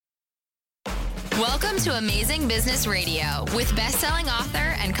Welcome to Amazing Business Radio with best-selling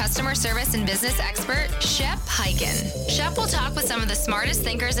author and customer service and business expert, Shep Hyken. Shep will talk with some of the smartest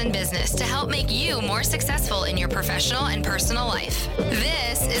thinkers in business to help make you more successful in your professional and personal life.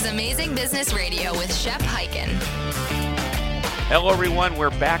 This is Amazing Business Radio with Shep Hyken. Hello, everyone. We're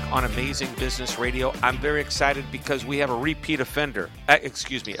back on Amazing Business Radio. I'm very excited because we have a repeat offender, a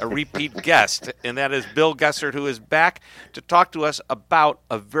repeat guest, and that is Bill Gessert, who is back to talk to us about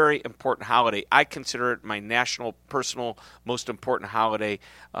a very important holiday. I consider it my national, personal, most important holiday.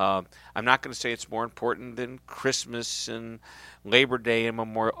 I'm not going to say it's more important than Christmas and Labor Day and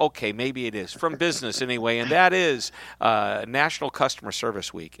Memorial. Okay, maybe it is, from business anyway, and that is National Customer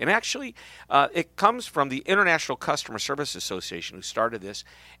Service Week. And actually, it comes from the International Customer Service Association, who started this,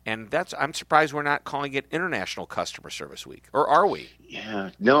 and I'm surprised we're not calling it International Customer Service Week, or are we?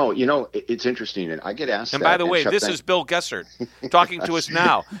 Yeah, no, it's interesting, and I get asked and that. By the way, this is Bill Gessert talking to us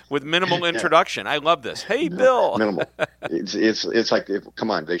now with minimal introduction. I love this. Hey, Bill. Minimal. It's like,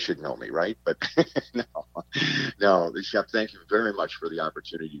 come on, they should know me, right? But no, Shep, thank you very much for the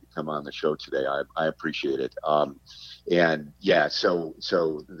opportunity to come on the show today. I appreciate it. And yeah, so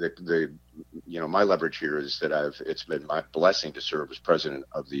the my leverage here is that it's been my blessing to serve as president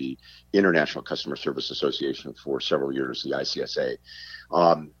of the International Customer Service Association for several years, the ICSA.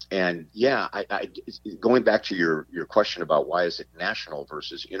 And yeah, I going back to your question about why is it national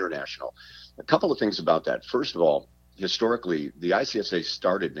versus international, a couple of things about that. First of all, historically, the ICSA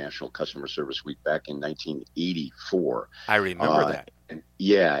started National Customer Service Week back in 1984. I remember that.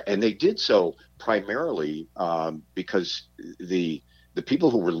 And they did so primarily because the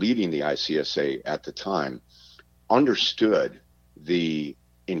people who were leading the ICSA at the time understood the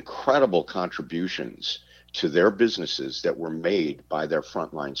incredible contributions to their businesses that were made by their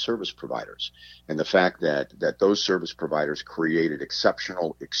frontline service providers, and the fact that those service providers created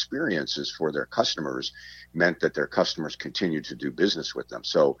exceptional experiences for their customers meant that their customers continued to do business with them.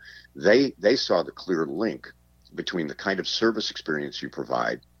 So they saw the clear link between the kind of service experience you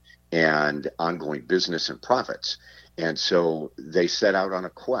provide and ongoing business and profits. And so they set out on a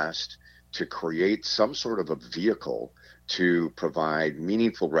quest to create some sort of a vehicle to provide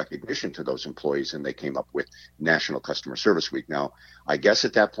meaningful recognition to those employees, and they came up with National Customer Service Week. Now, I guess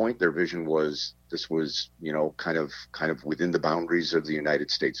at that point, their vision was this was, kind of within the boundaries of the United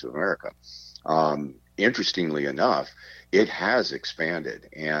States of America. Interestingly enough, it has expanded,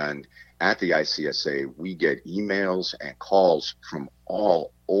 and at the ICSA, we get emails and calls from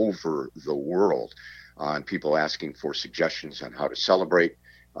all over the world on people asking for suggestions on how to celebrate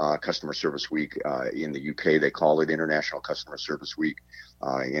Customer Service Week. In the UK, they call it International Customer Service Week.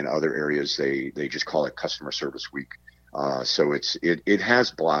 In other areas, they just call it Customer Service Week. So it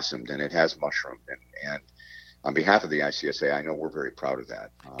has blossomed and it has mushroomed. And on behalf of the ICSA, I know we're very proud of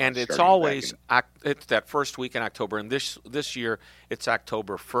that. And it's always it's that first week in October, and this year it's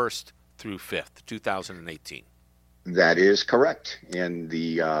October 1st through 5th, 2018. That is correct. And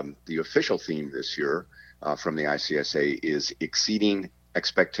the official theme this year from the ICSA is exceeding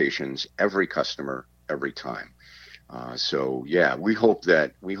expectations, every customer, every time. So yeah, we hope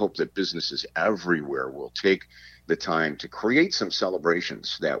that businesses everywhere will take the time to create some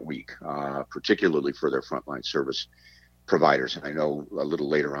celebrations that week, particularly for their frontline service providers. And I know a little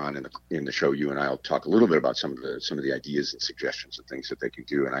later on in the show, you and I will talk a little bit about some of the ideas and suggestions and things that they can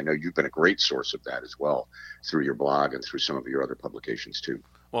do. And I know you've been a great source of that as well through your blog and through some of your other publications too.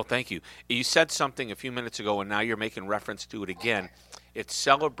 Well, thank you. You said something a few minutes ago, and now you're making reference to it again. It's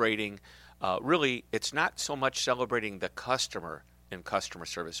celebrating, really, it's not so much celebrating the customer in Customer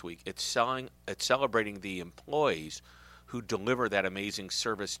Service Week. It's celebrating the employees who deliver that amazing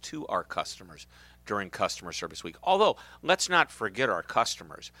service to our customers during Customer Service Week. Although, let's not forget our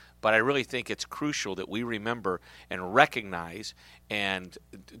customers, but I really think it's crucial that we remember and recognize and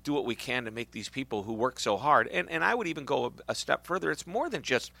do what we can to make these people who work so hard. And I would even go a step further. It's more than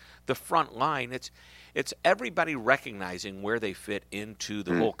just the front line. It's everybody recognizing where they fit into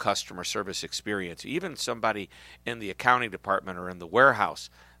the whole customer service experience. Even somebody in the accounting department or in the warehouse,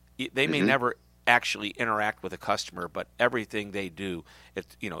 they may never actually interact with a customer, but everything they do,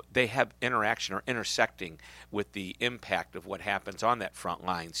 they have interaction or intersecting with the impact of what happens on that front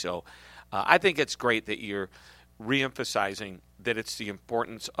line. So I think it's great that you're reemphasizing that it's the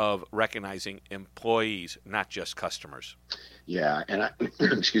importance of recognizing employees, not just customers. Yeah, and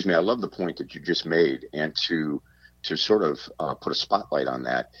excuse me, I love the point that you just made, and to sort of put a spotlight on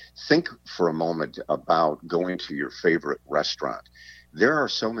that, think for a moment about going to your favorite restaurant. There are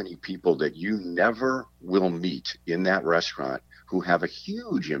so many people that you never will meet in that restaurant who have a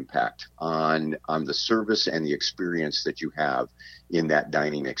huge impact on the service and the experience that you have in that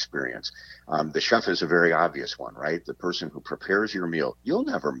dining experience. The chef is a very obvious one, right? The person who prepares your meal, you'll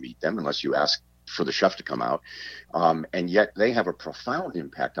never meet them unless you ask for the chef to come out. And yet they have a profound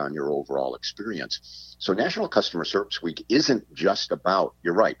impact on your overall experience. So National Customer Service Week isn't just about,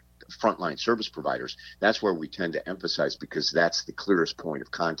 you're right, frontline service providers. That's where we tend to emphasize because that's the clearest point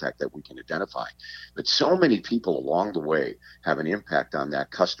of contact that we can identify. But so many people along the way have an impact on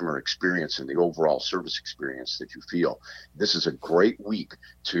that customer experience and the overall service experience that you feel. This is a great week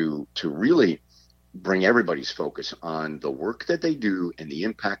to really bring everybody's focus on the work that they do and the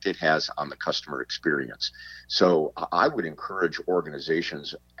impact it has on the customer experience. So I would encourage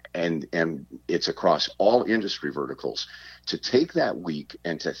organizations, and it's across all industry verticals, to take that week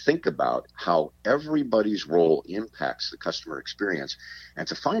and to think about how everybody's role impacts the customer experience and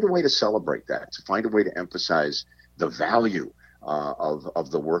to find a way to celebrate that, to find a way to emphasize the value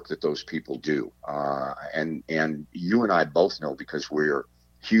of the work that those people do. And you and I both know, because we're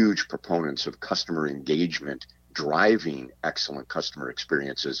huge proponents of customer engagement, driving excellent customer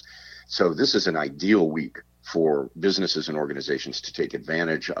experiences. So this is an ideal week for businesses and organizations to take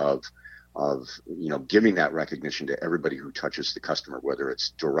advantage of giving that recognition to everybody who touches the customer, whether it's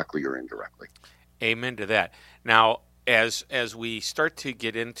directly or indirectly. Amen to that. Now, as we start to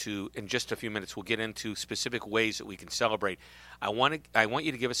get into, in just a few minutes, we'll get into specific ways that we can celebrate. I want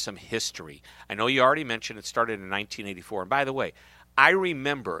you to give us some history. I know you already mentioned it started in 1984. And by the way, I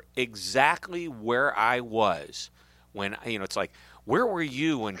remember exactly where I was when, it's like, where were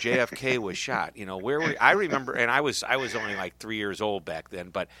you when JFK was shot? I remember, and I was only like 3 years old back then,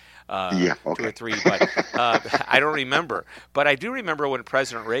 but 2 or 3, but I don't remember. But I do remember when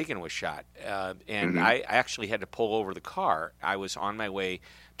President Reagan was shot, and I actually had to pull over the car. I was on my way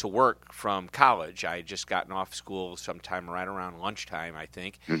to work from college. I had just gotten off school sometime right around lunchtime, I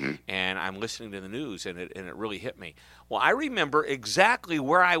think, and I'm listening to the news, and it really hit me. Well, I remember exactly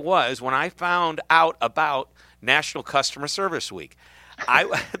where I was when I found out about National Customer Service Week.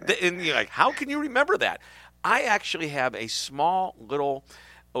 And you're like, how can you remember that? I actually have a small little,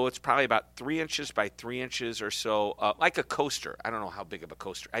 it's probably about 3 inches by 3 inches or so, like a coaster. I don't know how big of a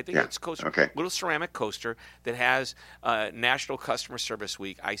coaster. I think it's a coaster. Okay. Little ceramic coaster that has National Customer Service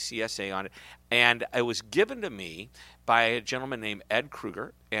Week, ICSA, on it. And it was given to me by a gentleman named Ed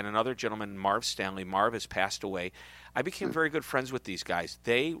Kruger and another gentleman, Marv Stanley. Marv has passed away. I became very good friends with these guys.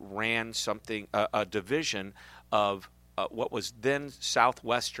 They ran a division of what was then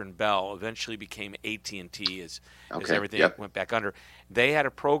Southwestern Bell, eventually became AT&T as everything went back under. They had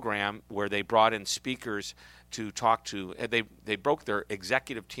a program where they brought in speakers to talk to. They broke their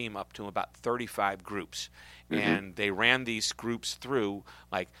executive team up to about 35 groups, and they ran these groups through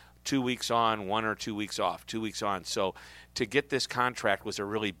like 2 weeks on, 1 or 2 weeks off, 2 weeks on. So to get this contract was a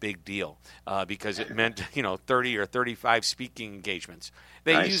really big deal because it meant 30 or 35 speaking engagements.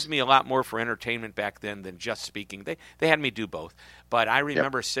 They used me a lot more for entertainment back then than just speaking. They had me do both. But I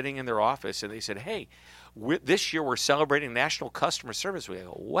remember sitting in their office and they said, "Hey, this year we're celebrating National Customer Service Week." I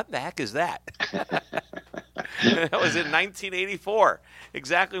go, "What the heck is that?" That was in 1984,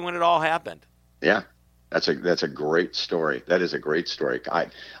 exactly when it all happened. Yeah. That's a great story. That is a great story. I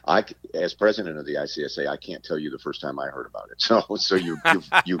as president of the ICSA, I can't tell you the first time I heard about it. So you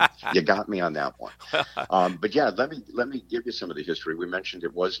got me on that one. But yeah, let me give you some of the history. We mentioned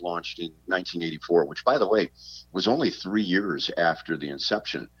it was launched in 1984, which, by the way, was only 3 years after the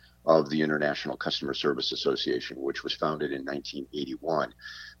inception of the International Customer Service Association, which was founded in 1981.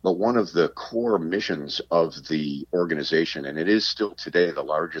 But one of the core missions of the organization, and it is still today the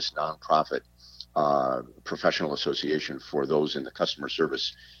largest nonprofit professional association for those in the customer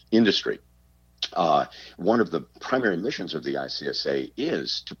service industry. One of the primary missions of the ICSA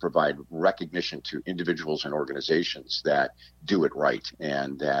is to provide recognition to individuals and organizations that do it right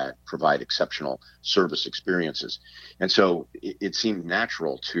and that provide exceptional service experiences. And so it seemed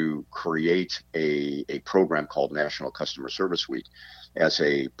natural to create a program called National Customer Service Week as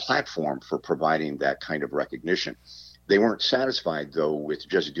a platform for providing that kind of recognition. They weren't satisfied, though, with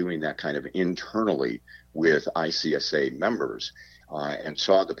just doing that kind of internally with ICSA members and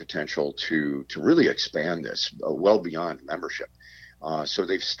saw the potential to really expand this well beyond membership. So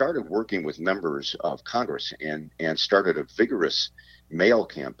they've started working with members of Congress and started a vigorous mail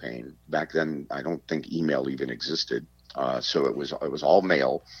campaign. Back then, I don't think email even existed. So it was all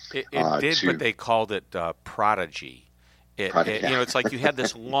mail. It did, but they called it Prodigy. It's like you had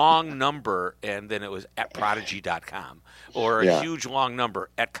this long number, and then it was at prodigy.com, or a huge long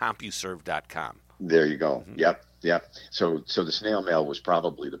number at CompuServe.com. There you go. Yep. So the snail mail was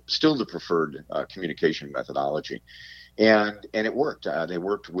probably still the preferred communication methodology. And it worked. They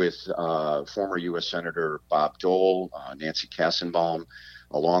worked with former U.S. Senator Bob Dole, Nancy Kassenbaum,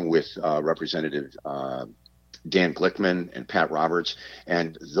 along with Representative Dan Glickman and Pat Roberts.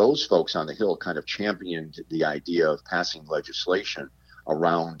 And those folks on the Hill kind of championed the idea of passing legislation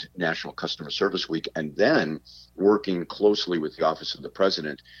around National Customer Service Week, and then working closely with the Office of the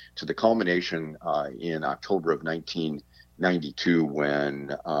President to the culmination in October of 1992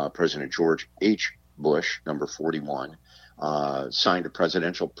 when President George H. Bush, number 41, signed a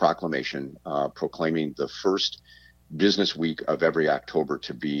presidential proclamation proclaiming the first business week of every October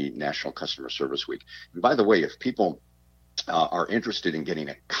to be National Customer Service Week. And by the way, if people are interested in getting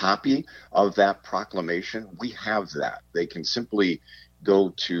a copy of that proclamation, we have that. They can simply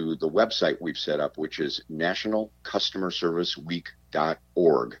go to the website we've set up, which is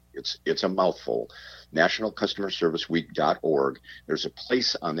nationalcustomerserviceweek.org. It's a mouthful. nationalcustomerserviceweek.org. There's a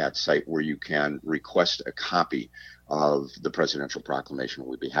place on that site where you can request a copy of the presidential proclamation.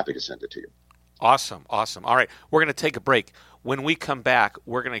 We'd be happy to send it to you. Awesome. All right, we're going to take a break. When we come back,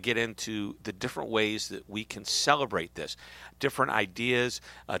 we're going to get into the different ways that we can celebrate this, different ideas,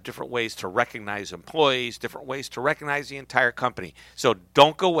 different ways to recognize employees, different ways to recognize the entire company. So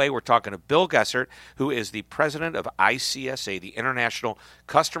don't go away. We're talking to Bill Gessert, who is the president of ICSA, the International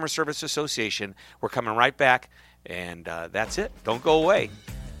Customer Service Association. We're coming right back, and that's it. Don't go away.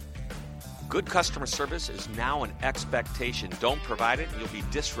 Good customer service is now an expectation. Don't provide it, and you'll be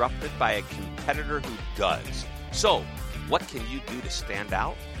disrupted by a competitor who does. So, what can you do to stand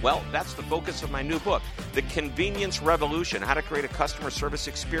out? Well, that's the focus of my new book, The Convenience Revolution, How to Create a Customer Service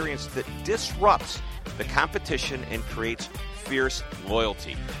Experience that Disrupts the Competition and Creates Fierce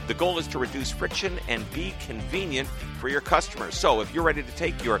Loyalty. The goal is to reduce friction and be convenient for your customers. So if you're ready to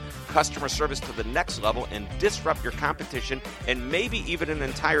take your customer service to the next level and disrupt your competition and maybe even an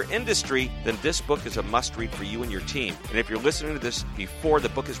entire industry, then this book is a must-read for you and your team. And if you're listening to this before the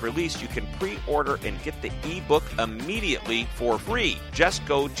book is released, you can pre-order and get the ebook immediately for free. Just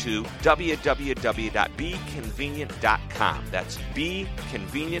go to www.beconvenient.com. That's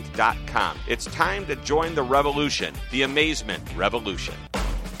beconvenient.com. It's time to join the revolution, the amazement revolution.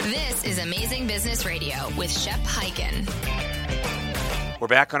 This is Amazing Business Radio with Shep Hyken. We're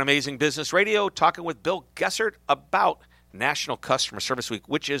back on Amazing Business Radio talking with Bill Gessert about National Customer Service Week,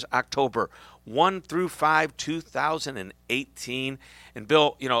 which is October 1 through 5, 2018. And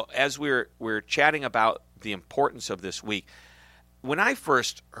Bill, as we're chatting about the importance of this week, when I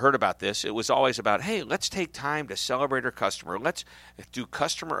first heard about this, it was always about, hey, let's take time to celebrate our customer. Let's do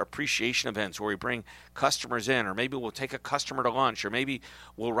customer appreciation events where we bring customers in, or maybe we'll take a customer to lunch, or maybe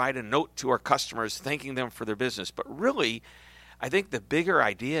we'll write a note to our customers thanking them for their business. But really, I think the bigger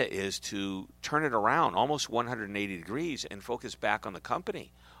idea is to turn it around almost 180 degrees and focus back on the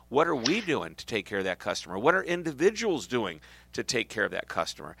company. What are we doing to take care of that customer? What are individuals doing to take care of that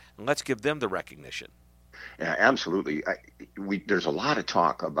customer? And let's give them the recognition. Yeah, absolutely. There's a lot of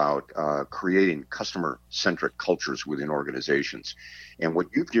talk about creating customer-centric cultures within organizations, and what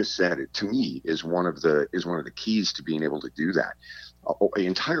you've just said, to me, is one of the keys to being able to do that.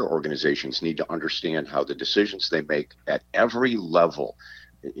 Entire organizations need to understand how the decisions they make at every level.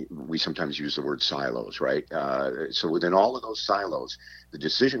 We sometimes use the word silos, right? So within all of those silos, the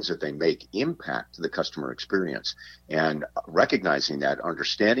decisions that they make impact the customer experience. And recognizing that,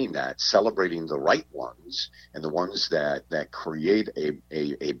 understanding that, celebrating the right ones and the ones that create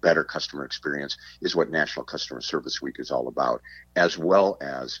a better customer experience is what National Customer Service Week is all about, as well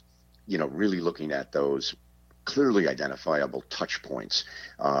as, really looking at those clearly identifiable touch points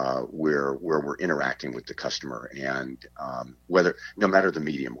where we're interacting with the customer, and whether, no matter the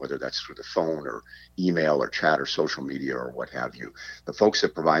medium, whether that's through the phone or email or chat or social media or what have you, the folks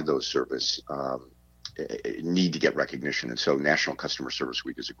that provide those service need to get recognition. And so National Customer Service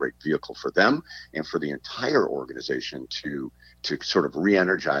Week is a great vehicle for them and for the entire organization to sort of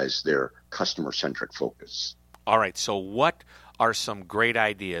re-energize their customer-centric focus. All right, so what are some great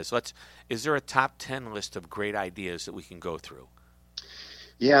ideas? Is there a top 10 list of great ideas that we can go through?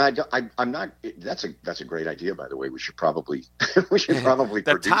 Yeah, I'm not. That's a great idea, by the way. We should probably the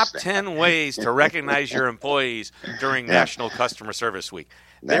produce top that. 10 ways to recognize your employees during National Customer Service Week.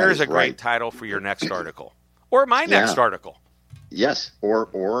 There's a great title for your next article, or my next article. Yes,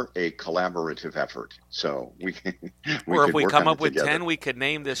 or a collaborative effort. So we can. Or if we come up with 10, we could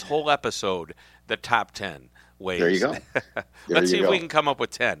name this whole episode the top 10 ways. There you go. Let's see if we can come up with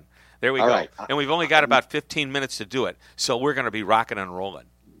 10. There we go. Right. And we've only got about 15 minutes to do it, so we're going to be rocking and rolling.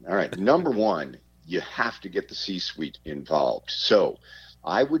 All right. Number one, you have to get the C-suite involved. So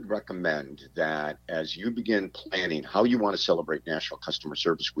I would recommend that as you begin planning how you want to celebrate National Customer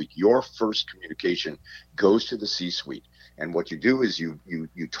Service Week, your first communication goes to the C-suite. And what you do is you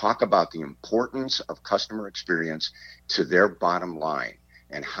talk about the importance of customer experience to their bottom line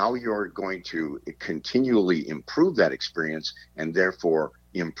and how you're going to continually improve that experience and therefore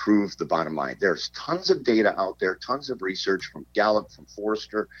improve the bottom line. There's tons of data out there, tons of research from Gallup, from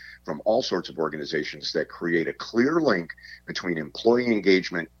Forrester, from all sorts of organizations that create a clear link between employee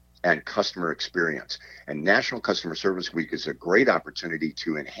engagement and customer experience. And National Customer Service Week is a great opportunity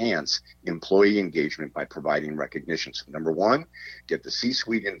to enhance employee engagement by providing recognition. So number one, get the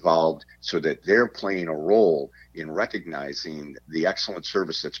C-suite involved so that they're playing a role in recognizing the excellent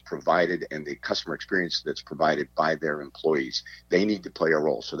service that's provided and the customer experience that's provided by their employees. They need to play a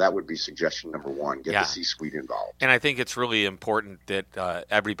role. So that would be suggestion number one, get the C-suite involved. And I think it's really important that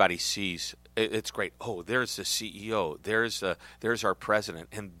everybody sees. It's great. Oh, there's the CEO. There's our president,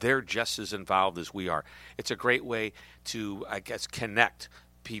 and they're just as involved as we are. It's a great way to, I guess, connect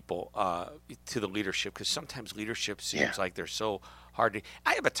people to the leadership, because sometimes leadership seems like they're so hard to.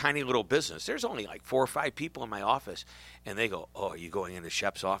 I have a tiny little business. There's only like 4 or 5 people in my office, and they go, "Oh, are you going into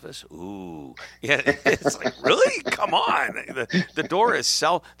Shep's office?" Ooh, yeah. It's like, really? Come on. The door is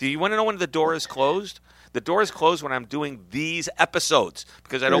Do you want to know when the door is closed? The door is closed when I'm doing these episodes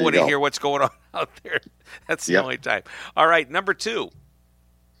because I don't want to hear what's going on out there. That's the only time. All right, number 2.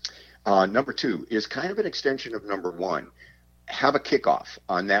 Number 2 is kind of an extension of number 1. Have a kickoff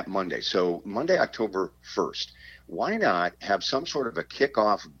on that Monday. So Monday, October 1st. Why not have some sort of a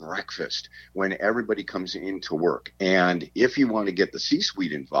kickoff breakfast when everybody comes into work? And if you want to get the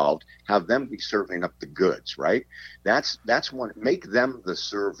C-suite involved, have them be serving up the goods, right? That's one. Make them the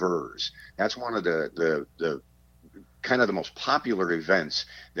servers. That's one of the kind of the most popular events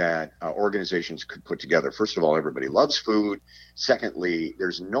that organizations could put together. First of all, everybody loves food. Secondly,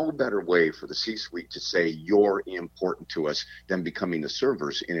 there's no better way for the C-suite to say you're important to us than becoming the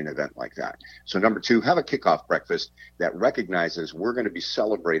servers in an event like that. So number 2, have a kickoff breakfast that recognizes we're going to be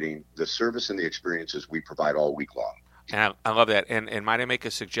celebrating the service and the experiences we provide all week long. And I love that. And might I make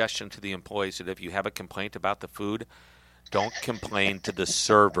a suggestion to the employees that if you have a complaint about the food, don't complain to the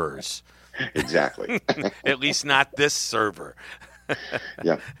servers. Exactly. At least not this server.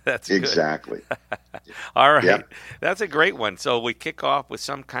 Yeah, that's good. Exactly. All right, yep. That's a great one. So we kick off with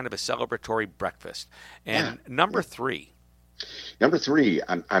some kind of a celebratory breakfast. And number 3. Number 3,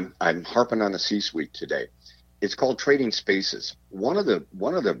 I'm harping on the C-suite today. It's called trading spaces. One of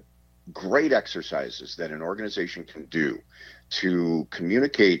the great exercises that an organization can do to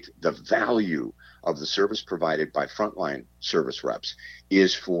communicate the value of the service provided by frontline service reps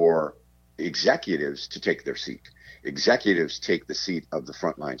is for executives to take their seat. Executives take the seat of the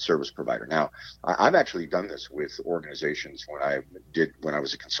frontline service provider. Now, I've actually done this with organizations when I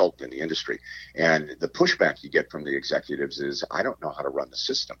was a consultant in the industry, and the pushback you get from the executives is, "I don't know how to run the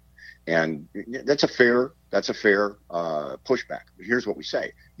system," and that's a fair pushback. But here's what we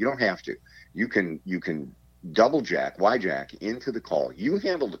say: you don't have to. You can double jack, Y-jack into the call. You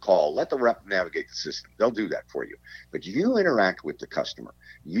handle the call. Let the rep navigate the system. They'll do that for you. But you interact with the customer.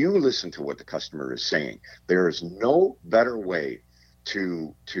 You listen to what the customer is saying. There is no better way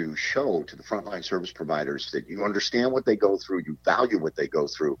to show to the frontline service providers that you understand what they go through, you value what they go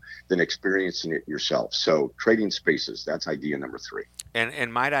through, than experiencing it yourself. So trading spaces, that's idea number 3.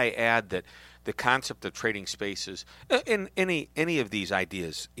 And might I add that the concept of trading spaces in any of these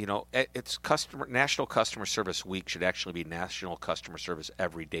ideas, it's National Customer Service Week should actually be National Customer Service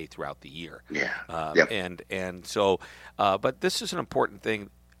every day throughout the year. Yeah. Yep. And so, but this is an important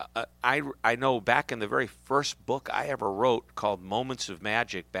thing. I know back in the very first book I ever wrote called Moments of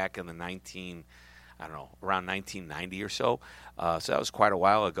Magic back in the around 1990 or so. So that was quite a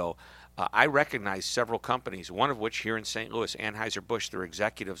while ago. I recognized several companies, one of which here in St. Louis, Anheuser-Busch, their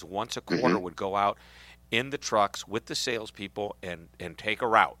executives once a quarter would go out in the trucks with the salespeople and take a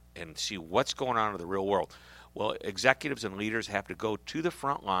route and see what's going on in the real world. Well, executives and leaders have to go to the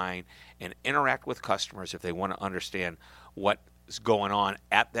front line and interact with customers if they want to understand what is going on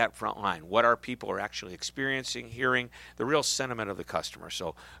at that front line, what our people are actually experiencing, hearing, the real sentiment of the customer.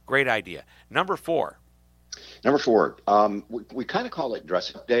 So great idea. Number 4. We kind of call it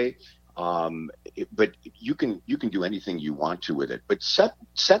dress-up day. But you can do anything you want to with it. But set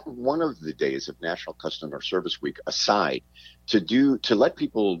one of the days of National Customer Service Week aside to let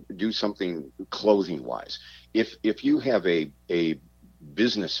people do something clothing wise. If you have a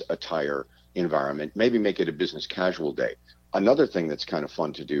business attire environment, maybe make it a business casual day. Another thing that's kind of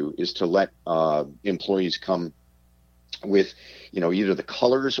fun to do is to let employees come with either the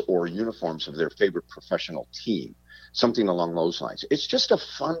colors or uniforms of their favorite professional team. Something along those lines. It's just a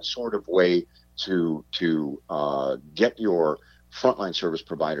fun sort of way to get your frontline service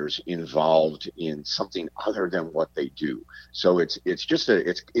providers involved in something other than what they do. So it's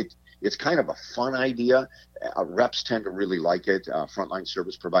kind of a fun idea. Reps tend to really like it, frontline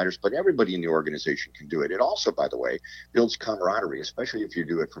service providers, but everybody in the organization can do it. It also, by the way, builds camaraderie, especially if you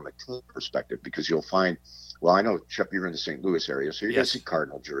do it from a team perspective, because you'll find, well, I know, Shep, you're in the St. Louis area, so you're going to see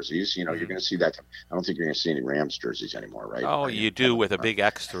Cardinal jerseys. You know, you're going to see that. I don't think you're going to see any Rams jerseys anymore, right? Oh, you do, with a big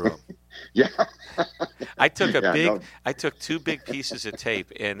X through them. Yeah. I took two big pieces of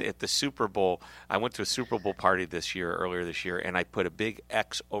tape, and at the Super Bowl, I went to a Super Bowl party earlier this year, and I put a big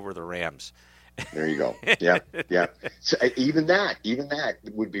X over the Rams. There you go. Yeah, yeah. So even that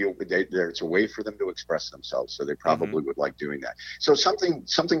would be it's a way for them to express themselves. So they probably would like doing that. So something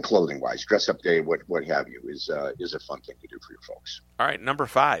clothing wise, dress up day, what have you, is a fun thing to do for your folks. All right, number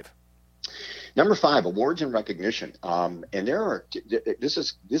 5. Number 5, awards and recognition. And there are this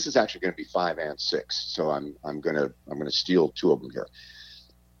is actually going to be 5 and 6. So I'm going to steal 2 of them here.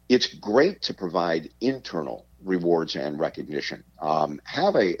 It's great to provide internal rewards and recognition.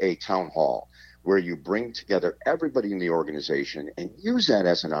 Have a town hall where you bring together everybody in the organization and use that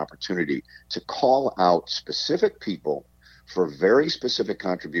as an opportunity to call out specific people for very specific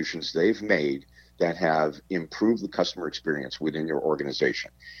contributions they've made that have improved the customer experience within your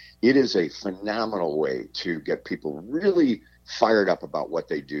organization. It is a phenomenal way to get people really fired up about what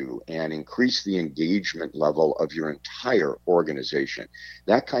they do and increase the engagement level of your entire organization.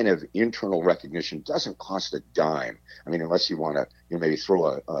 That kind of internal recognition doesn't cost a dime. I mean, unless you want to maybe throw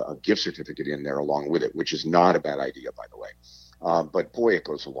a gift certificate in there along with it, which is not a bad idea, by the way. But boy, it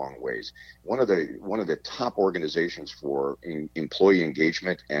goes a long ways. One of the top organizations for employee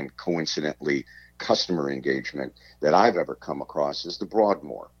engagement and coincidentally customer engagement that I've ever come across is the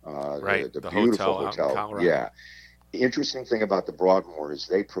Broadmoor, the beautiful hotel. Yeah. The interesting thing about the Broadmoor is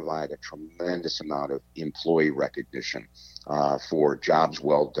they provide a tremendous amount of employee recognition for jobs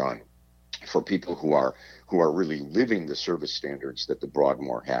well done, for people who are really living the service standards that the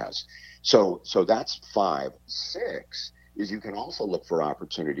Broadmoor has. So that's 5. 6 is you can also look for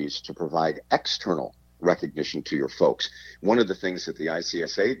opportunities to provide external recognition to your folks. One of the things that the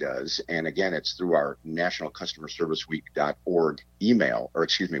ICSA does, and again, it's through our nationalcustomerserviceweek.org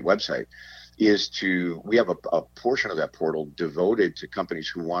website, is we have a portion of that portal devoted to companies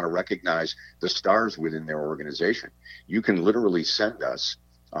who want to recognize the stars within their organization. You can literally send us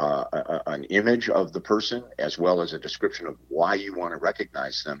an image of the person as well as a description of why you want to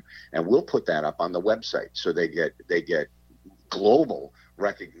recognize them, and we'll put that up on the website so they get global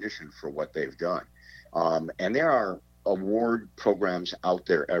recognition for what they've done. And there are award programs out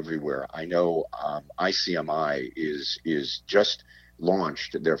there everywhere. I know ICMI is just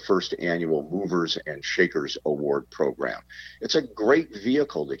launched their first annual Movers and Shakers Award program. It's a great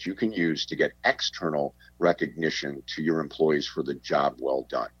vehicle that you can use to get external recognition to your employees for the job well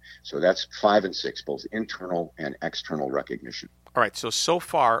done. So that's 5 and 6, both internal and external recognition. All right, so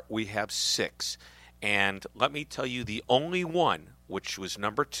far we have 6. And let me tell you, the only one, which was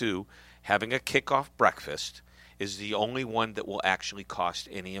number 2, having a kickoff breakfast, is the only one that will actually cost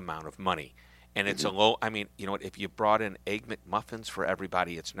any amount of money. And it's a low, I mean, you know what, if you brought in Egg McMuffins for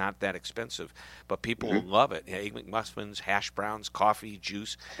everybody, it's not that expensive. But people will love it. Egg McMuffins, hash browns, coffee,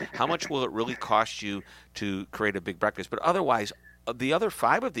 juice. How much will it really cost you to create a big breakfast? But otherwise, the other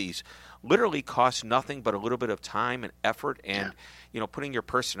 5 of these literally cost nothing but a little bit of time and effort and, putting your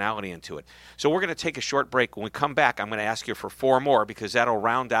personality into it. So we're going to take a short break. When we come back, I'm going to ask you for 4 more because that'll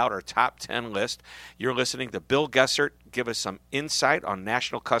round out our top 10 list. You're listening to Bill Gessert give us some insight on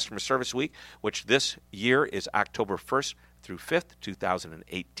National Customer Service Week, which this year is October 1st through 5th,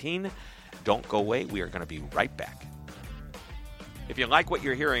 2018. Don't go away. We are going to be right back. If you like what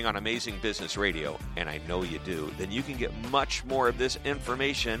you're hearing on Amazing Business Radio, and I know you do, then you can get much more of this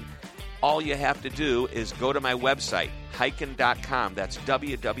information. All you have to do is go to my website, hyken.com. That's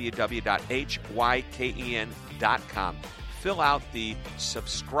www.hyken.com. Fill out the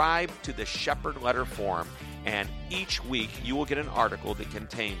subscribe to the Shepherd Letter form, and each week you will get an article that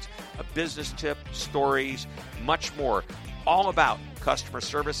contains a business tip, stories, much more, all about customer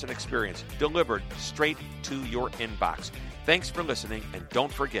service and experience delivered straight to your inbox. Thanks for listening, and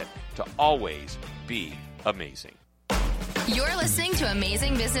don't forget to always be amazing. You're listening to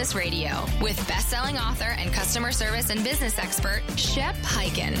Amazing Business Radio with best-selling author and customer service and business expert, Shep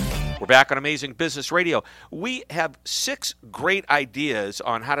Hyken. We're back on Amazing Business Radio. We have 6 great ideas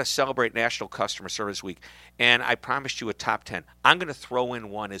on how to celebrate National Customer Service Week, and I promised you a top 10. I'm going to throw in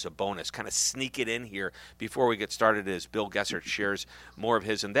one as a bonus, kind of sneak it in here before we get started as Bill Gessert shares more of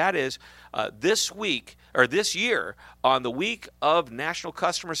his, and that is this year, on the week of National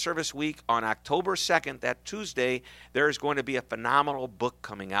Customer Service Week on October 2nd, that Tuesday, there is going to to be a phenomenal book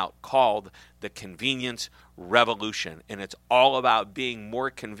coming out called The Convenience Revolution, and it's all about being more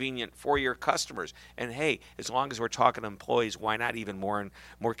convenient for your customers. And hey, as long as we're talking to employees, why not even more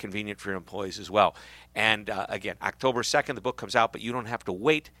convenient for your employees as well? And again, October 2nd, the book comes out, but you don't have to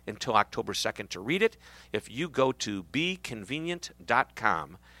wait until October 2nd to read it. If you go to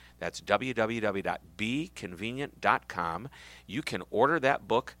beconvenient.com, that's www.beconvenient.com, you can order that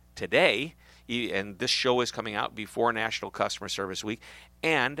book today. And this show is coming out before National Customer Service Week.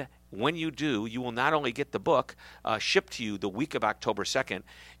 And when you do, you will not only get the book shipped to you the week of October 2nd,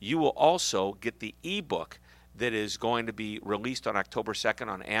 you will also get the ebook that is going to be released on October 2nd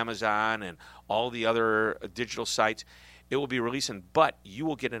on Amazon and all the other digital sites. It will be releasing, but you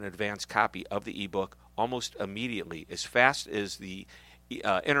will get an advanced copy of the ebook almost immediately, as fast as the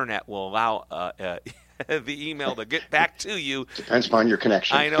internet will allow the email to get back to you. Depends upon your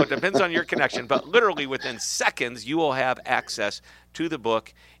connection. I know, it depends on your connection, but literally within seconds, you will have access to the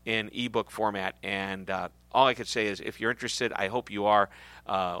book in ebook format. And all I could say is, if you're interested, I hope you are.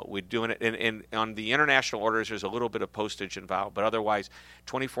 We're doing it, and on the international orders, there's a little bit of postage involved, but otherwise,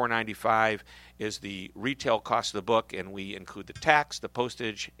 $24.95 is the retail cost of the book, and we include the tax, the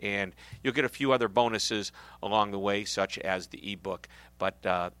postage, and you'll get a few other bonuses along the way, such as the ebook.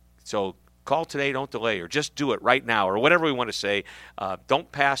 But so call today, don't delay, or just do it right now, or whatever we want to say.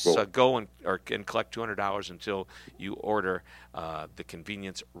 Don't pass go and collect $200 until you order The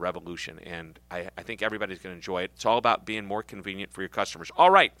Convenience Revolution. And I think everybody's going to enjoy it. It's all about being more convenient for your customers.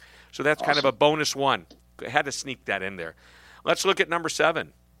 All right, so that's kind of a bonus one. I had to sneak that in there. Let's look at number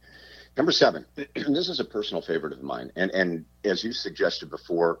 7. Number 7, this is a personal favorite of mine. And as you suggested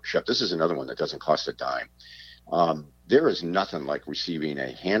before, Shep, this is another one that doesn't cost a dime. There is nothing like receiving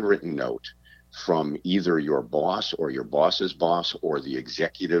a handwritten note from either your boss or your boss's boss or the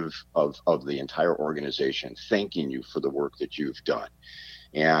executive of the entire organization thanking you for the work that you've done.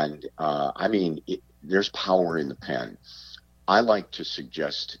 And there's power in the pen. I like to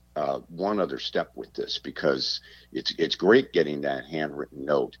suggest one other step with this, because it's great getting that handwritten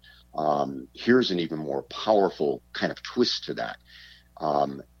note. Here's an even more powerful kind of twist to that.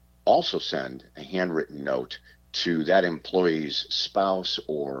 Also send a handwritten note to that employee's spouse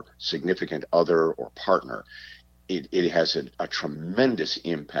or significant other or partner. It has a tremendous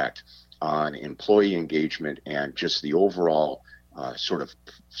impact on employee engagement and just the overall sort of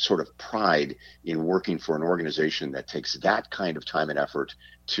pride in working for an organization that takes that kind of time and effort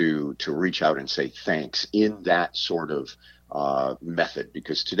to reach out and say thanks in that sort of method.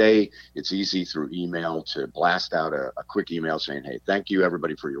 Because today it's easy through email to blast out a quick email saying, hey, thank you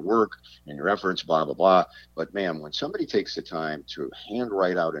everybody for your work and your efforts, blah, blah, blah. But man, when somebody takes the time to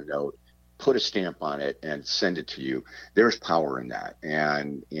handwrite out a note, put a stamp on it and send it to you, there's power in that.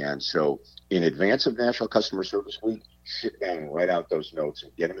 And so in advance of National Customer Service Week, sit down and write out those notes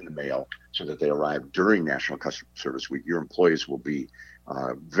and get them in the mail so that they arrive during National Customer Service Week. Your employees will be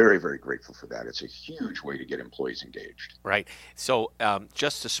very, very grateful for that. It's a huge way to get employees engaged. Right. So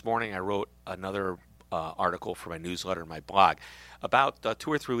just this morning, I wrote another article for my newsletter, my blog. About 2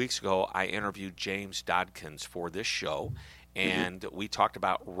 or 3 weeks ago, I interviewed James Dodkins for this show, and we talked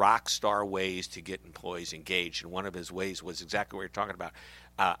about rock star ways to get employees engaged. And one of his ways was exactly what you're talking about.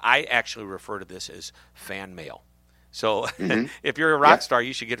 I actually refer to this as fan mail. So if you're a rock star,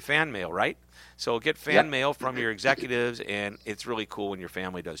 you should get fan mail, right? So get fan mail from your executives, and it's really cool when your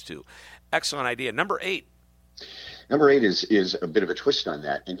family does too. Excellent idea. Number 8. Number 8 is a bit of a twist on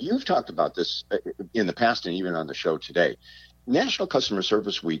that. And you've talked about this in the past and even on the show today. National Customer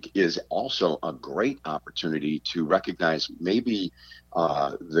Service Week is also a great opportunity to recognize maybe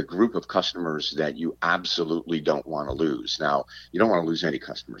the group of customers that you absolutely don't want to lose. Now, you don't want to lose any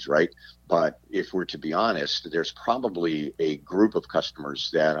customers, right? But if we're to be honest, there's probably a group of customers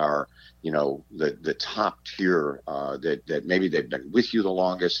that are, the top tier, that maybe they've been with you the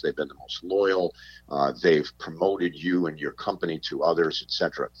longest, they've been the most loyal, they've promoted you and your company to others,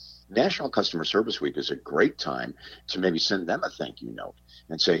 etc. National Customer Service Week is a great time to maybe send them a thank you note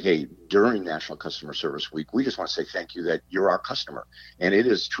and say, hey, during National Customer Service Week, we just want to say thank you that you're our customer. And it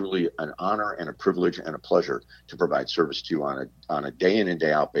is truly an honor and a privilege and a pleasure to provide service to you on a day in and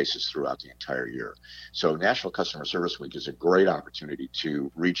day out basis throughout the entire year. So National Customer Service Week is a great opportunity to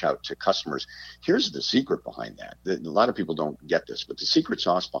reach out to customers. Here's the secret behind that. A lot of people don't get this, but the secret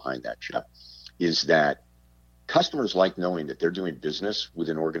sauce behind that, Jeff, is that customers like knowing that they're doing business with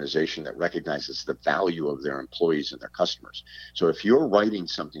an organization that recognizes the value of their employees and their customers. So if you're writing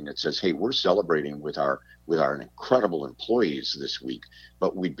something that says, hey, we're celebrating with our incredible employees this week,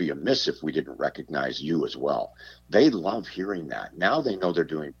 but we'd be amiss if we didn't recognize you as well. They love hearing that. Now they know they're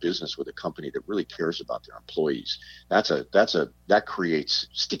doing business with a company that really cares about their employees. That creates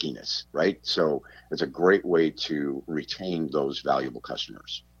stickiness, right? So it's a great way to retain those valuable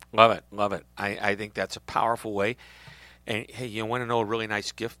customers. Love it. Love it. I think that's a powerful way. And hey, you want to know a really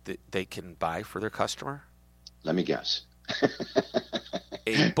nice gift that they can buy for their customer? Let me guess.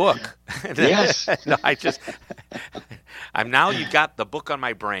 A book. Yes. No, you've got the book on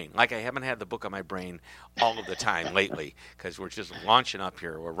my brain. Like I haven't had the book on my brain all of the time lately because we're just launching up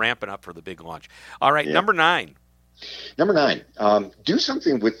here. We're ramping up for the big launch. All right, yeah. Number 9. Number 9, do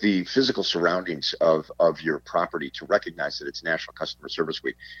something with the physical surroundings of your property to recognize that it's National Customer Service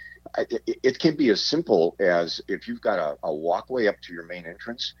Week. It can be as simple as if you've got a walkway up to your main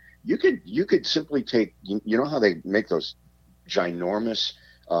entrance, you could simply take, you know how they make those ginormous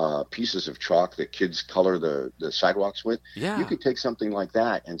pieces of chalk that kids color the sidewalks with? Yeah. You could take something like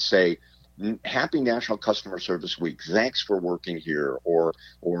that and say, Happy National Customer Service Week. Thanks for working here. Or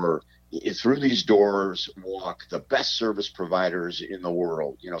through these doors walk the best service providers in the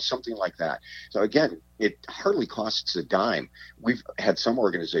world, something like that. So again, it hardly costs a dime. We've had some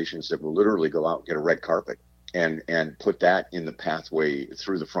organizations that will literally go out and get a red carpet and put that in the pathway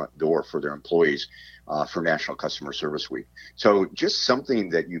through the front door for their employees for National Customer Service Week. So just something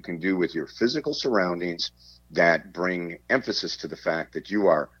that you can do with your physical surroundings that bring emphasis to the fact that you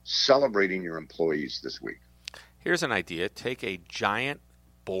are celebrating your employees this week. Here's an idea. Take a giant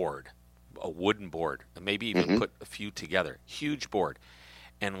board, a wooden board, and maybe even put a few together, huge board,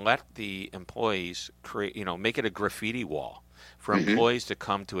 and let the employees create, make it a graffiti wall for employees to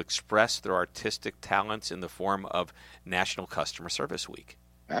come to express their artistic talents in the form of National Customer Service Week.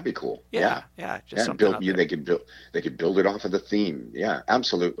 That'd be cool. Yeah. Just something they could build it off of the theme. Yeah,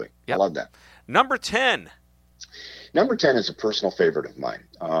 absolutely. Yep. I love that. Number 10. Number 10 is a personal favorite of mine.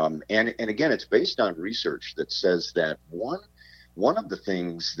 And again, it's based on research that says that one of the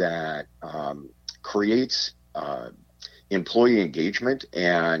things that creates employee engagement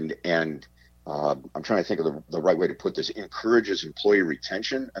and I'm trying to think of the right way to put this, encourages employee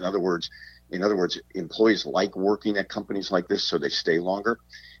retention. In other words, employees like working at companies like this, so they stay longer.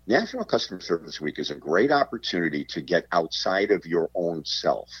 National Customer Service Week is a great opportunity to get outside of your own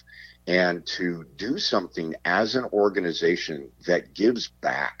self and to do something as an organization that gives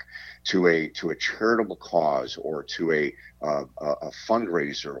back to a charitable cause or to a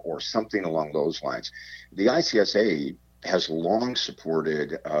fundraiser or something along those lines. The ICSA has long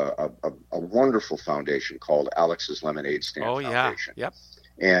supported a wonderful foundation called Alex's Lemonade Stand Foundation. Yep.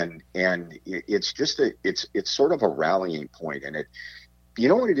 And it's just it's sort of a rallying point, and you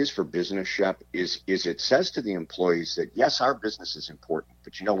know what it is for business, Shep, is it says to the employees that, yes, our business is important,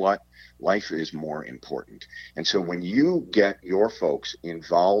 but you know what? Life is more important. And so when you get your folks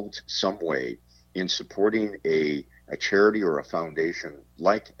involved some way in supporting a charity or a foundation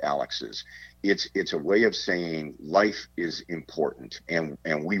like Alex's, it's a way of saying life is important, and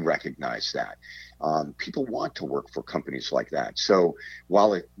we recognize that. People want to work for companies like that. So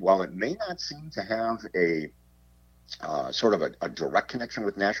while it may not seem to have a sort of a direct connection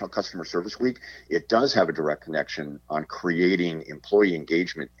with National Customer Service Week, it does have a direct connection on creating employee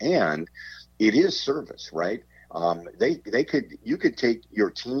engagement, and it is service, right? You could take your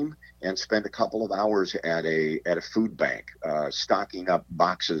team and spend a couple of hours at a food bank, stocking up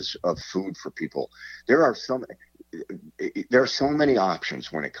boxes of food for people. There are so many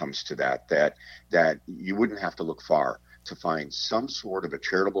options when it comes to that you wouldn't have to look far to find some sort of a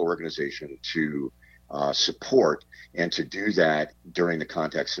charitable organization to support, and to do that during the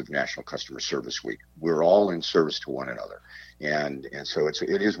context of National Customer Service Week. We're all in service to one another. And so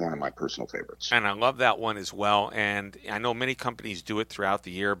it is one of my personal favorites. And I love that one as well. And I know many companies do it throughout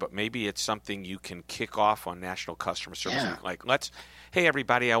the year, but maybe it's something you can kick off on National Customer Service Week. Like, hey,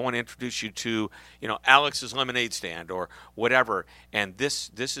 everybody, I want to introduce you to, Alex's Lemonade Stand or whatever. And this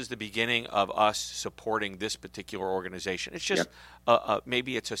is the beginning of us supporting this particular organization. It's just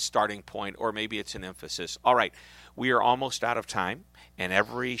maybe it's a starting point, or maybe it's an emphasis. All right, we are almost out of time. And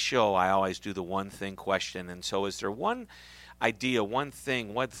every show I always do the one thing question. And so is there one idea, one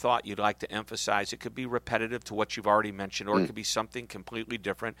thing, one thought you'd like to emphasize? It could be repetitive to what you've already mentioned, or it could be something completely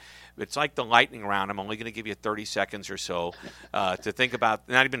different. It's like the lightning round. I'm only going to give you 30 seconds or so to think about,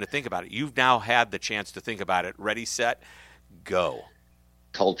 not even to think about it. You've now had the chance to think about it. Ready, set, go.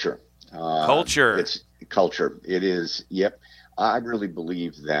 Culture. Culture. It's culture. It is, yep. I really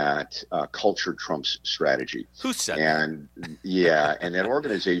believe that culture trumps strategy. Who said and that? And that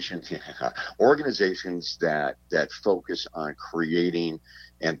organizations that focus on creating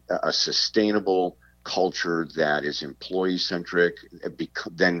a sustainable culture that is employee centric,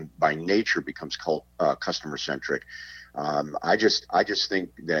 then by nature becomes customer centric. I just think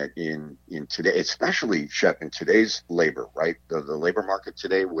that in today, especially Shep, in today's labor, right? The labor market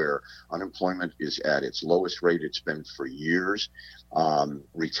today, where unemployment is at its lowest rate it's been for years,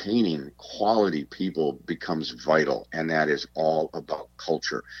 retaining quality people becomes vital, and that is all about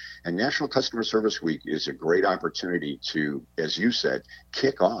culture. And National Customer Service Week is a great opportunity to, as you said,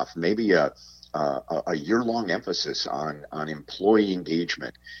 kick off maybe a year-long emphasis on employee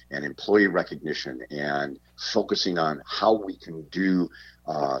engagement and employee recognition, and focusing on how we can do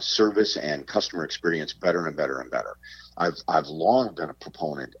service and customer experience better and better and better. I've long been a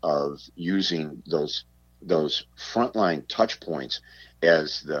proponent of using those frontline touch points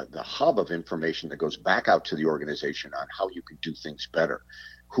as the hub of information that goes back out to the organization on how you can do things better.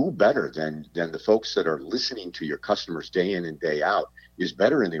 Who better than the folks that are listening to your customers day in and day out is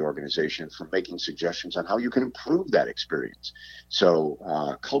better in the organization for making suggestions on how you can improve that experience.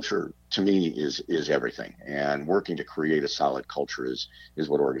 So culture, to me, is everything. And working to create a solid culture is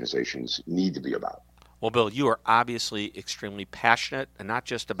what organizations need to be about. Well, Bill, you are obviously extremely passionate, and not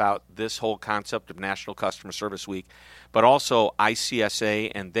just about this whole concept of National Customer Service Week, but also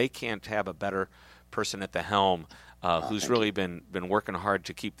ICSA, and they can't have a better person at the helm who's really been working hard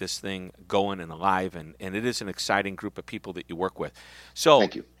to keep this thing going and alive, and it is an exciting group of people that you work with. So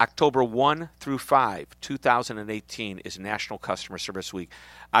October 1 through 5, 2018 is National Customer Service Week.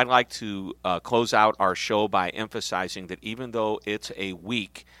 I'd like to close out our show by emphasizing that even though it's a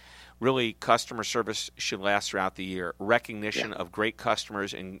week, really, customer service should last throughout the year. Recognition of great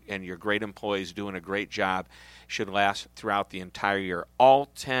customers and your great employees doing a great job should last throughout the entire year. All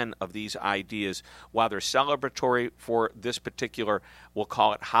 10 of these ideas, while they're celebratory for this particular, we'll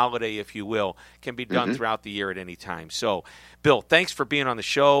call it holiday, if you will, can be done throughout the year at any time. So, Bill, thanks for being on the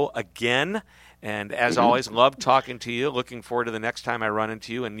show again. And as always, love talking to you. Looking forward to the next time I run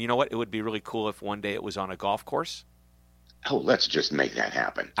into you. And you know what? It would be really cool if one day it was on a golf course. Oh, let's just make that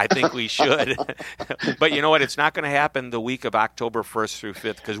happen. I think we should. But you know what? It's not going to happen the week of October 1st through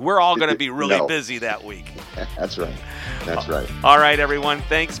 5th because we're all going to be really busy that week. That's right. That's right. All right, everyone.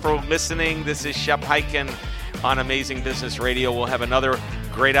 Thanks for listening. This is Shep Hyken on Amazing Business Radio. We'll have another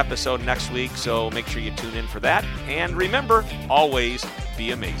great episode next week, so make sure you tune in for that. And remember, always be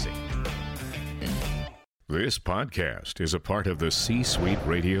amazing. This podcast is a part of the C-Suite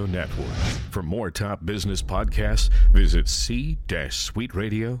Radio Network. For more top business podcasts, visit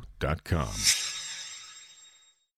c-suiteradio.com.